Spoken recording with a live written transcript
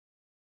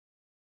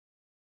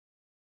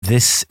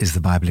This is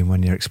the Bible in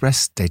 1 Year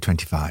Express, day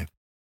 25.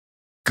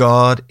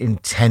 God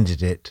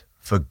intended it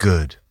for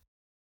good.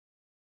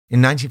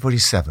 In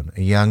 1947,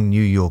 a young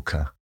New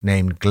Yorker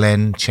named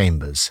Glenn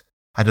Chambers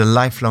had a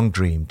lifelong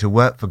dream to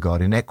work for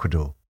God in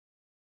Ecuador.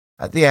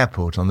 At the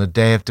airport on the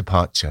day of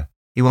departure,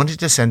 he wanted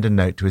to send a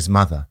note to his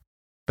mother,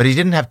 but he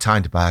didn't have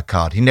time to buy a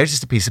card. He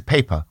noticed a piece of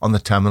paper on the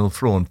terminal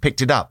floor and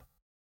picked it up.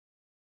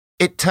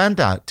 It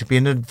turned out to be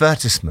an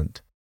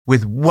advertisement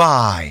with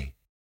 "Why"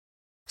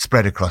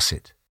 spread across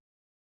it.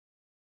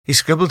 He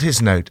scribbled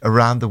his note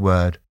around the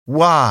word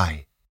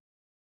 "Why"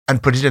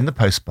 and put it in the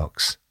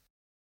postbox.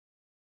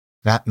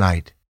 That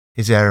night,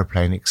 his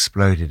aeroplane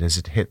exploded as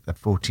it hit the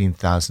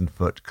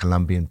 14,000-foot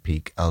Colombian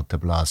peak El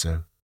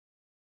Tablazo.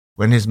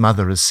 When his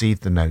mother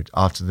received the note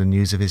after the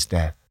news of his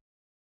death,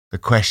 the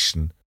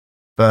question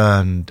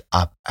burned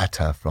up at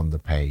her from the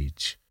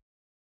page.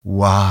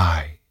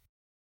 Why?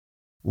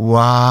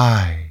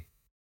 Why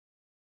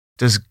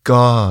does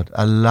God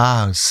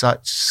allow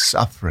such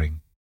suffering?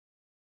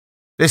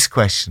 This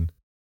question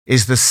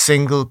is the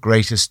single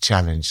greatest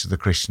challenge to the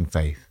Christian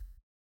faith.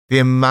 The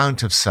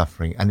amount of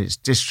suffering and its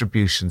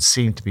distribution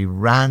seem to be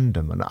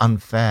random and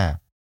unfair.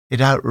 It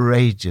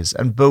outrages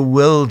and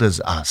bewilders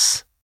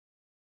us.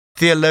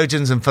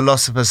 Theologians and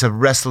philosophers have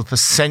wrestled for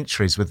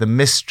centuries with the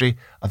mystery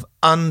of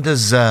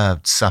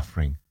undeserved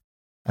suffering,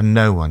 and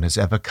no one has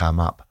ever come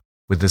up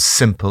with a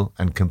simple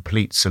and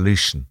complete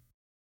solution.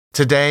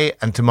 Today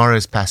and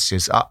tomorrow's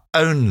passages are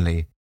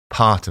only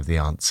part of the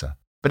answer,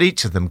 but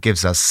each of them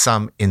gives us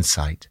some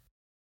insight.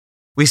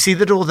 We see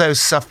that although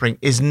suffering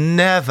is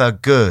never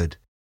good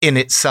in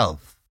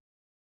itself,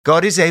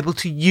 God is able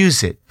to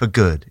use it for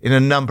good in a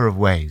number of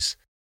ways.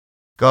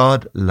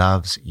 God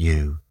loves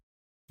you.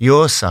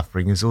 Your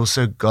suffering is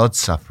also God's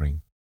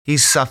suffering. He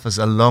suffers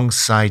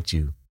alongside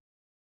you.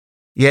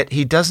 Yet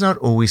he does not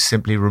always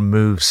simply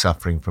remove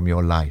suffering from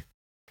your life.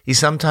 He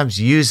sometimes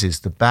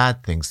uses the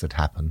bad things that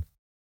happen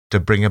to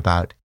bring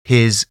about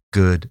his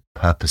good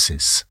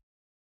purposes.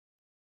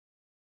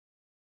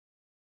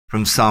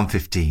 From Psalm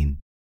 15.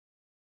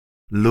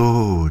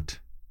 Lord,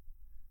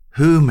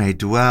 who may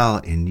dwell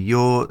in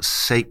your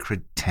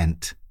sacred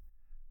tent?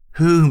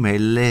 Who may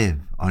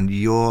live on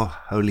your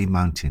holy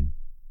mountain?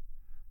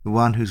 The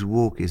one whose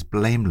walk is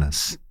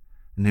blameless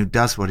and who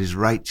does what is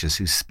righteous,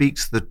 who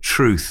speaks the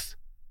truth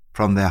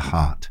from their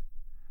heart,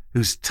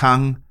 whose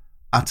tongue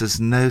utters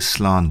no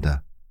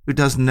slander, who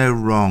does no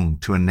wrong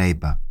to a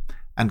neighbor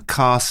and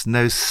casts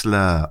no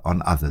slur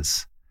on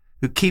others,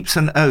 who keeps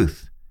an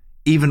oath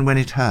even when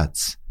it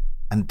hurts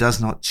and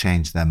does not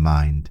change their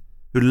mind,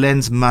 who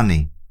lends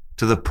money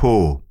to the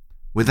poor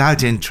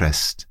without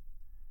interest.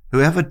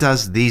 Whoever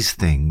does these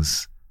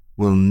things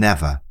will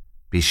never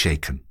be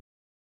shaken.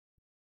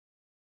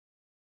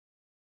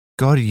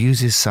 God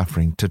uses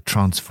suffering to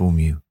transform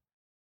you.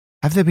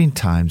 Have there been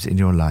times in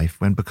your life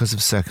when, because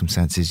of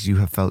circumstances, you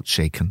have felt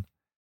shaken?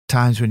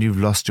 Times when you've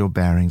lost your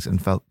bearings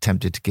and felt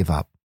tempted to give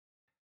up?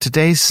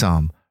 Today's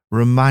psalm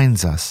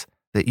reminds us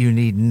that you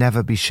need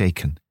never be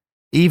shaken,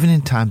 even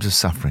in times of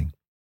suffering.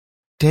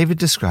 David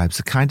describes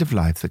the kind of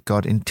life that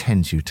God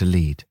intends you to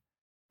lead.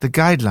 The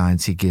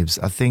guidelines he gives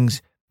are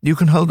things you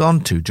can hold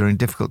on to during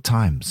difficult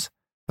times.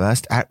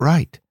 First, act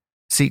right.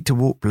 Seek to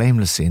walk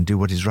blamelessly and do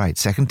what is right.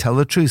 Second, tell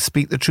the truth.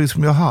 Speak the truth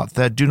from your heart.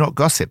 Third, do not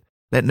gossip.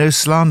 Let no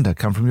slander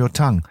come from your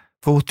tongue.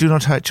 Fourth, do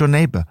not hurt your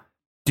neighbor.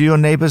 Do your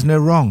neighbors no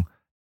wrong.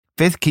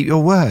 Fifth, keep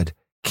your word.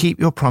 Keep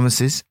your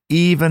promises,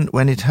 even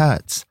when it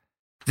hurts.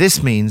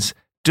 This means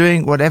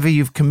doing whatever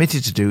you've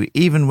committed to do,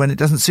 even when it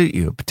doesn't suit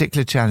you, a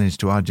particular challenge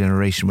to our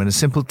generation when a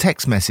simple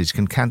text message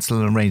can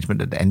cancel an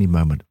arrangement at any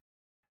moment.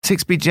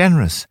 6, be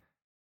generous.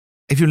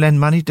 If you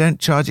lend money, don't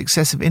charge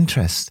excessive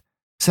interest.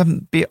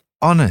 7, be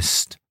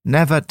honest.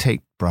 Never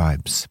take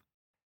bribes.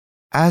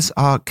 As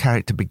our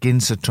character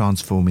begins to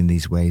transform in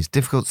these ways,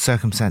 difficult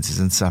circumstances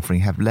and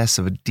suffering have less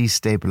of a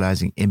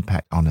destabilizing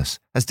impact on us.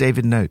 As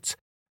David notes,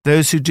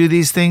 those who do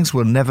these things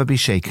will never be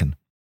shaken,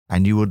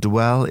 and you will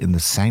dwell in the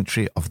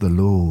sanctuary of the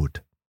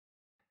Lord.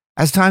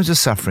 As times of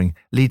suffering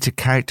lead to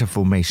character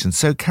formation,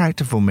 so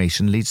character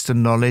formation leads to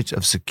knowledge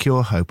of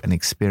secure hope and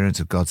experience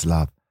of God's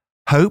love.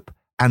 Hope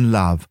and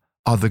love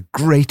are the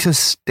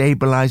greatest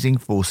stabilizing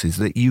forces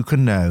that you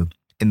can know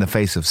in the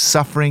face of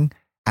suffering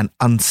and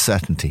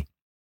uncertainty.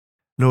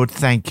 Lord,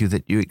 thank you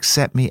that you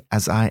accept me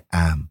as I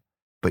am,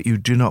 but you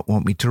do not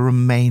want me to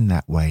remain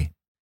that way.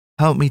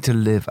 Help me to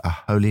live a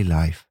holy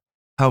life.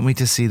 Help me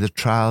to see the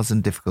trials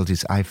and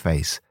difficulties I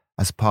face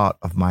as part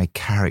of my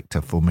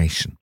character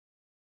formation.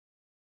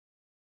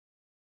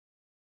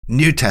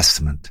 New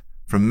Testament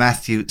from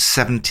Matthew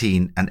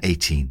 17 and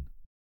 18.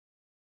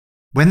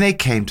 When they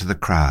came to the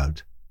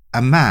crowd,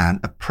 a man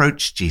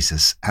approached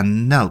Jesus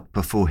and knelt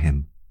before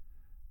him.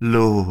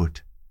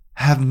 Lord,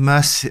 have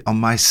mercy on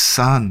my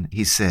son,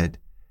 he said.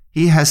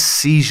 He has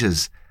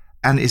seizures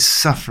and is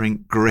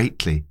suffering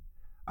greatly.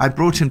 I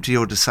brought him to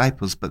your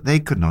disciples, but they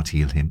could not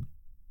heal him.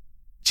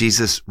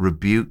 Jesus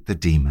rebuked the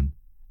demon,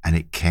 and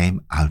it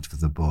came out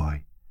of the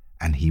boy,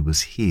 and he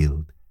was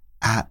healed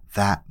at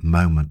that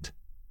moment.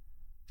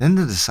 Then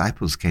the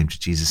disciples came to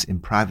Jesus in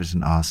private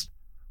and asked,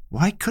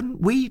 Why couldn't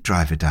we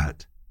drive it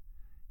out?"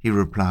 He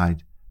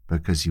replied,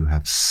 "Because you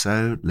have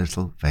so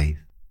little faith.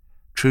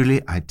 Truly,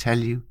 I tell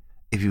you,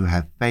 if you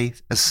have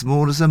faith as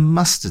small as a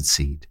mustard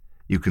seed,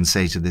 you can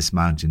say to this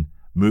mountain,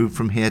 'Move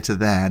from here to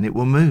there,' and it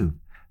will move.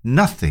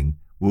 Nothing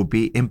will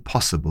be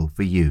impossible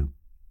for you."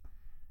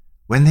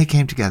 When they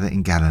came together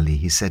in Galilee,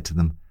 he said to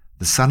them,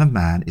 "The Son of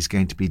Man is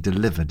going to be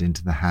delivered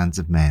into the hands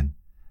of men.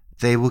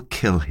 They will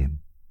kill him,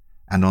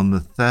 and on the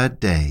third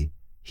day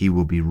he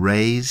will be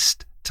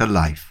raised to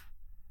life."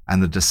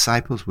 And the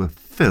disciples were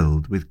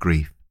filled with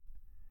grief.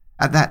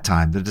 At that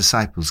time the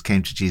disciples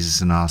came to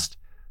Jesus and asked,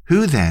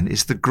 "Who then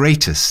is the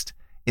greatest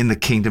in the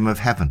kingdom of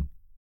heaven?"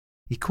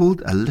 He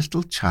called a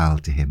little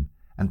child to him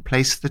and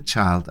placed the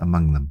child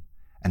among them.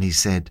 And he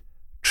said,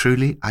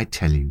 "Truly I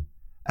tell you,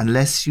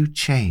 unless you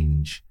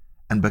change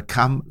and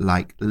become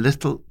like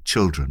little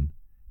children,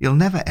 you'll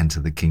never enter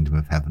the kingdom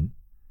of heaven.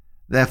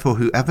 Therefore,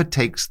 whoever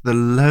takes the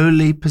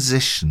lowly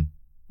position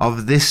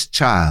of this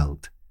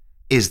child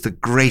is the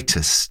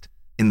greatest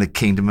in the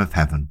kingdom of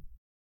heaven.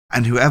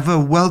 And whoever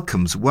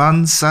welcomes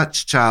one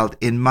such child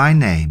in my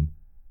name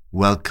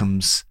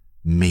welcomes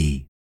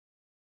me."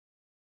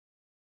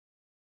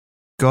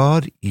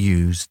 God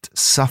used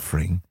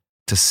suffering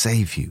to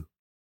save you.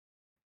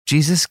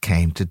 Jesus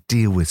came to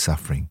deal with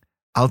suffering,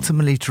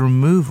 ultimately to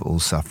remove all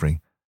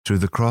suffering through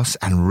the cross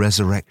and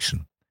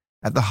resurrection.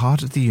 At the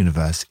heart of the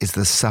universe is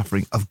the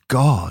suffering of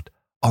God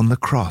on the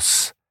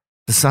cross.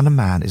 The Son of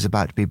Man is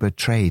about to be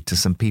betrayed to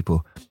some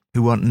people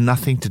who want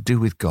nothing to do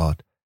with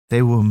God.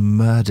 They will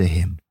murder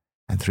him,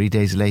 and 3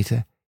 days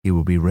later he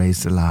will be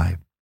raised alive.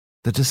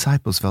 The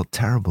disciples felt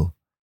terrible.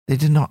 They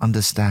did not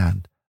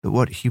understand that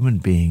what human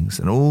beings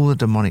and all the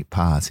demonic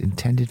powers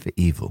intended for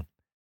evil,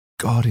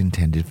 God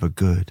intended for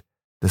good,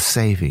 the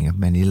saving of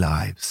many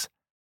lives.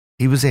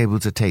 He was able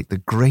to take the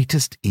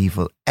greatest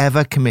evil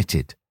ever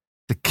committed,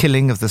 the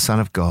killing of the Son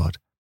of God,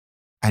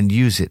 and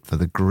use it for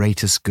the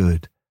greatest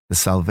good, the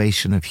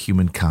salvation of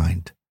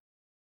humankind.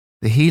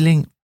 The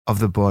healing of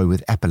the boy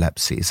with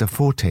epilepsy is a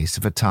foretaste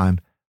of a time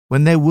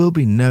when there will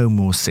be no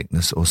more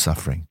sickness or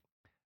suffering.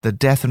 The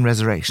death and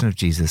resurrection of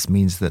Jesus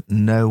means that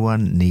no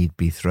one need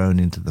be thrown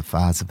into the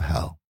fires of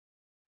hell.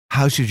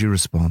 How should you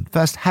respond?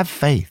 First, have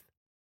faith.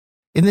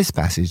 In this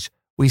passage,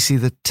 we see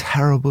the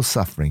terrible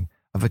suffering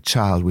of a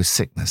child with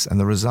sickness and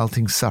the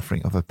resulting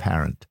suffering of a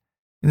parent.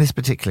 In this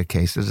particular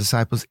case, the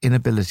disciples'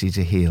 inability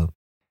to heal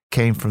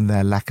came from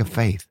their lack of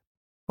faith.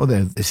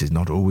 Although this is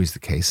not always the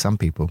case, some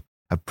people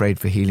have prayed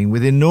for healing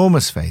with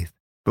enormous faith,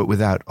 but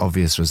without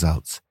obvious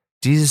results.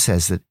 Jesus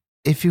says that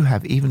if you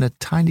have even a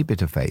tiny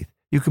bit of faith,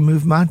 you can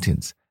move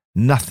mountains.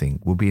 Nothing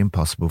will be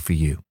impossible for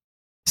you.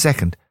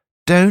 Second,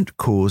 don't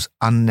cause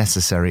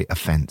unnecessary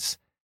offense.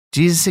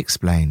 Jesus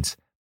explains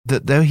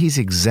that though he's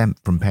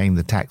exempt from paying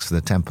the tax for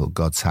the temple,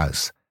 God's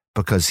house,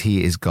 because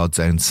he is God's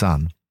own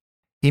son,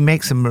 he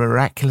makes a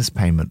miraculous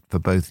payment for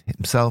both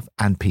himself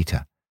and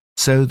Peter,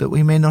 so that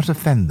we may not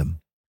offend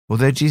them.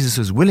 Although Jesus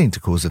was willing to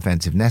cause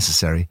offense if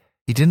necessary,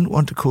 he didn't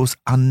want to cause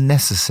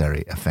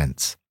unnecessary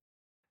offense.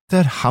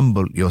 Third,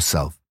 humble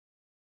yourself.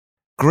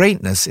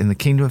 Greatness in the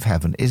kingdom of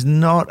heaven is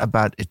not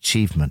about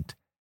achievement.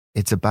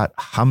 It's about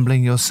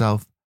humbling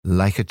yourself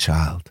like a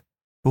child.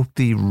 Or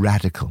be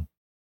radical.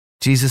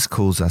 Jesus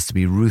calls us to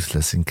be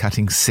ruthless in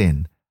cutting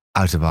sin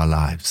out of our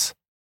lives.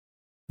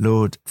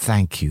 Lord,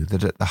 thank you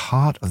that at the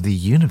heart of the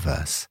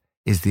universe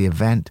is the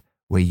event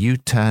where you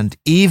turned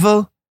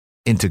evil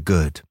into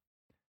good.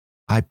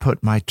 I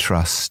put my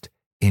trust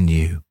in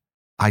you.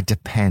 I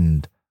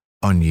depend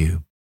on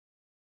you.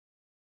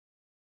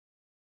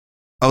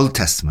 Old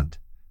Testament,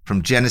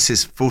 from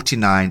Genesis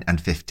 49 and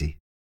 50.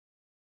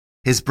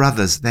 His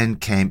brothers then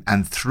came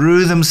and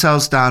threw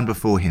themselves down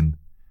before him.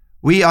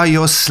 "We are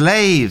your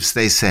slaves,"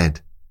 they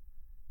said.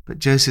 But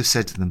Joseph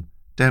said to them,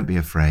 "Don't be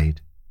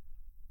afraid.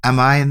 Am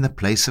I in the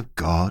place of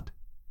God?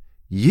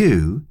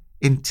 You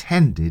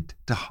intended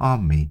to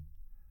harm me,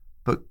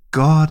 but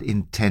God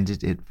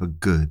intended it for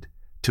good,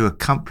 to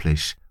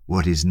accomplish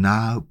what is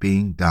now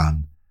being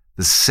done,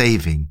 the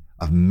saving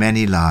of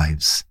many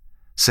lives.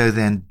 So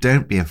then,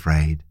 don't be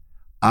afraid.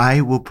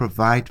 I will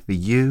provide for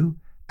you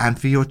and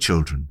for your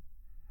children."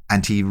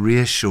 And he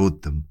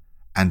reassured them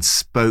and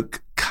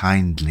spoke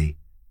kindly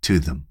to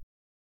them.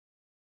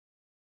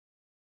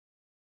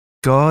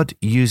 God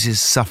uses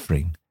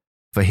suffering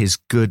for his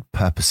good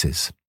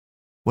purposes.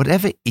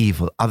 Whatever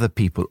evil other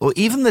people or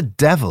even the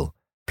devil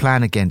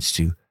plan against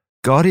you,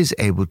 God is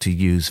able to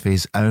use for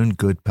his own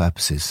good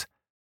purposes,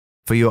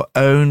 for your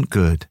own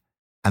good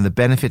and the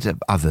benefit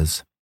of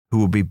others who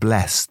will be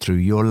blessed through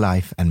your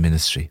life and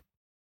ministry.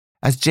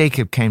 As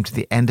Jacob came to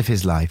the end of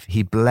his life,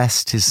 he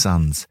blessed his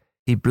sons.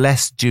 He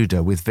blessed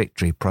Judah with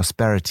victory,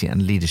 prosperity,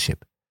 and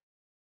leadership.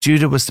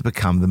 Judah was to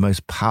become the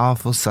most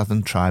powerful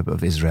southern tribe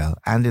of Israel,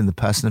 and in the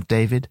person of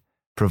David,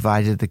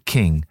 provided the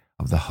king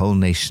of the whole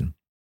nation.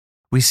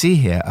 We see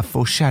here a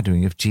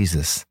foreshadowing of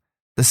Jesus.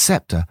 The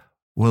scepter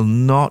will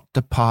not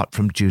depart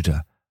from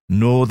Judah,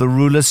 nor the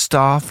ruler's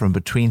staff from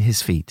between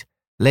his feet.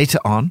 Later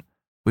on,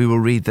 we will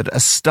read that a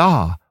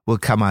star will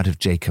come out of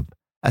Jacob.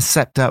 A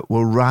scepter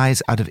will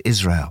rise out of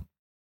Israel.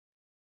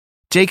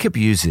 Jacob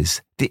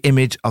uses the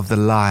image of the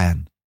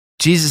lion.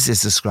 Jesus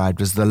is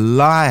described as the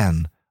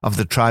Lion of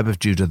the tribe of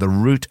Judah, the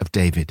root of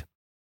David.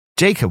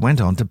 Jacob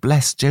went on to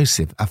bless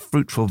Joseph, a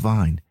fruitful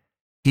vine.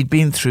 He'd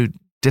been through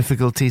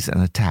difficulties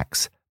and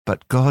attacks,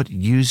 but God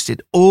used it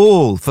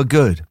all for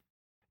good.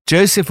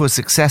 Joseph was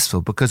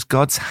successful because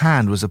God's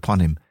hand was upon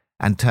him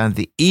and turned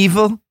the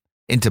evil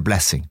into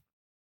blessing.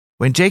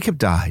 When Jacob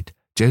died,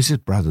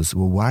 Joseph's brothers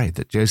were worried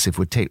that Joseph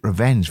would take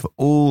revenge for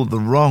all the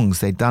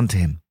wrongs they'd done to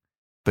him.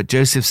 But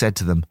Joseph said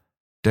to them,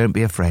 "Don't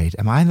be afraid.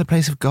 Am I in the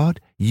place of God?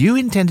 You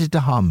intended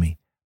to harm me,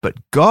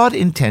 but God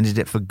intended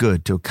it for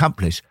good to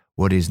accomplish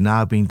what is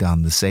now being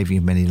done, the saving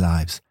of many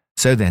lives.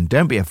 So then,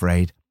 don't be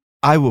afraid.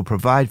 I will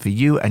provide for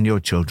you and your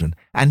children."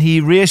 And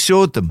he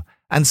reassured them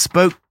and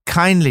spoke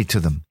kindly to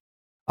them.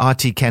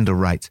 R.T. Kendall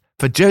writes,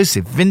 "For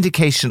Joseph,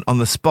 vindication on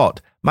the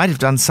spot might have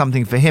done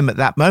something for him at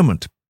that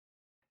moment,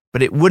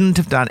 but it wouldn't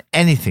have done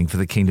anything for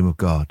the kingdom of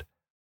God.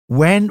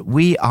 When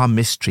we are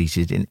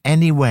mistreated in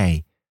any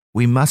way,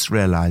 we must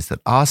realize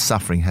that our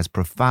suffering has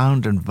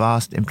profound and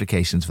vast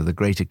implications for the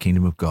greater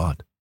kingdom of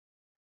God.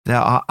 There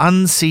are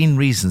unseen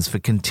reasons for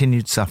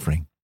continued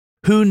suffering.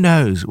 Who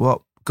knows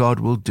what God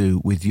will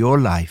do with your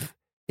life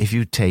if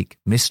you take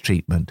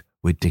mistreatment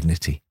with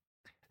dignity?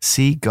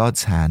 See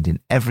God's hand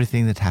in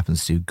everything that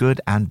happens to you, good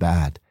and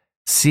bad.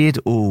 See it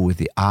all with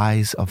the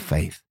eyes of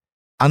faith.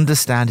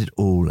 Understand it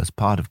all as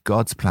part of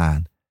God's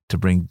plan to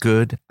bring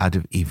good out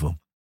of evil,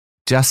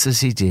 just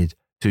as he did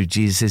through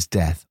Jesus'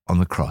 death on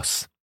the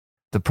cross.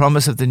 The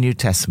promise of the New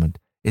Testament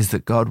is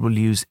that God will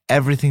use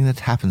everything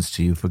that happens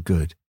to you for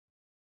good.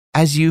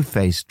 As you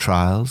face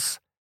trials,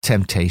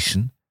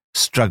 temptation,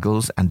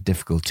 struggles, and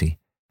difficulty,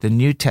 the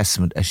New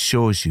Testament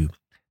assures you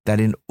that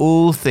in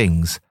all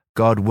things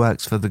God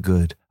works for the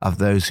good of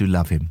those who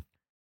love him,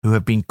 who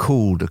have been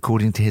called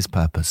according to his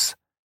purpose.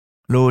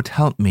 Lord,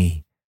 help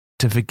me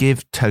to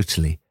forgive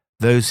totally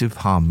those who've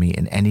harmed me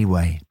in any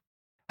way.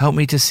 Help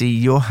me to see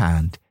your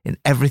hand in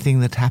everything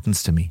that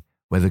happens to me,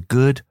 whether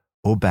good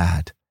or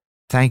bad.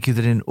 Thank you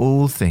that in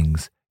all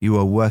things you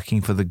are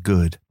working for the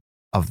good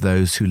of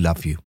those who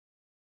love you."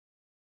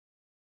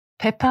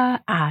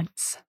 Pippa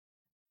adds,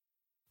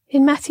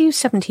 in Matthew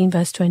 17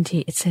 verse 20,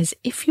 it says,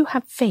 "If you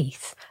have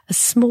faith as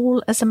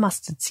small as a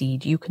mustard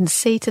seed, you can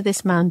say to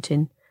this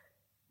mountain,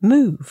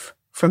 'Move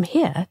from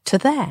here to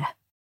there.'"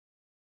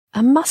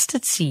 A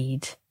mustard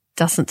seed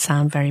doesn't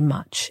sound very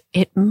much.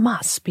 It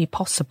must be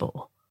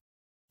possible.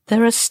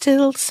 There are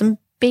still some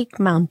big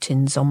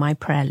mountains on my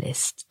prayer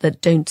list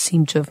that don't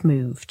seem to have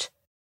moved.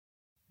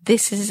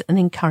 This is an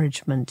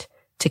encouragement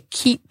to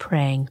keep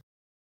praying,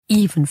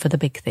 even for the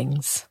big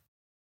things.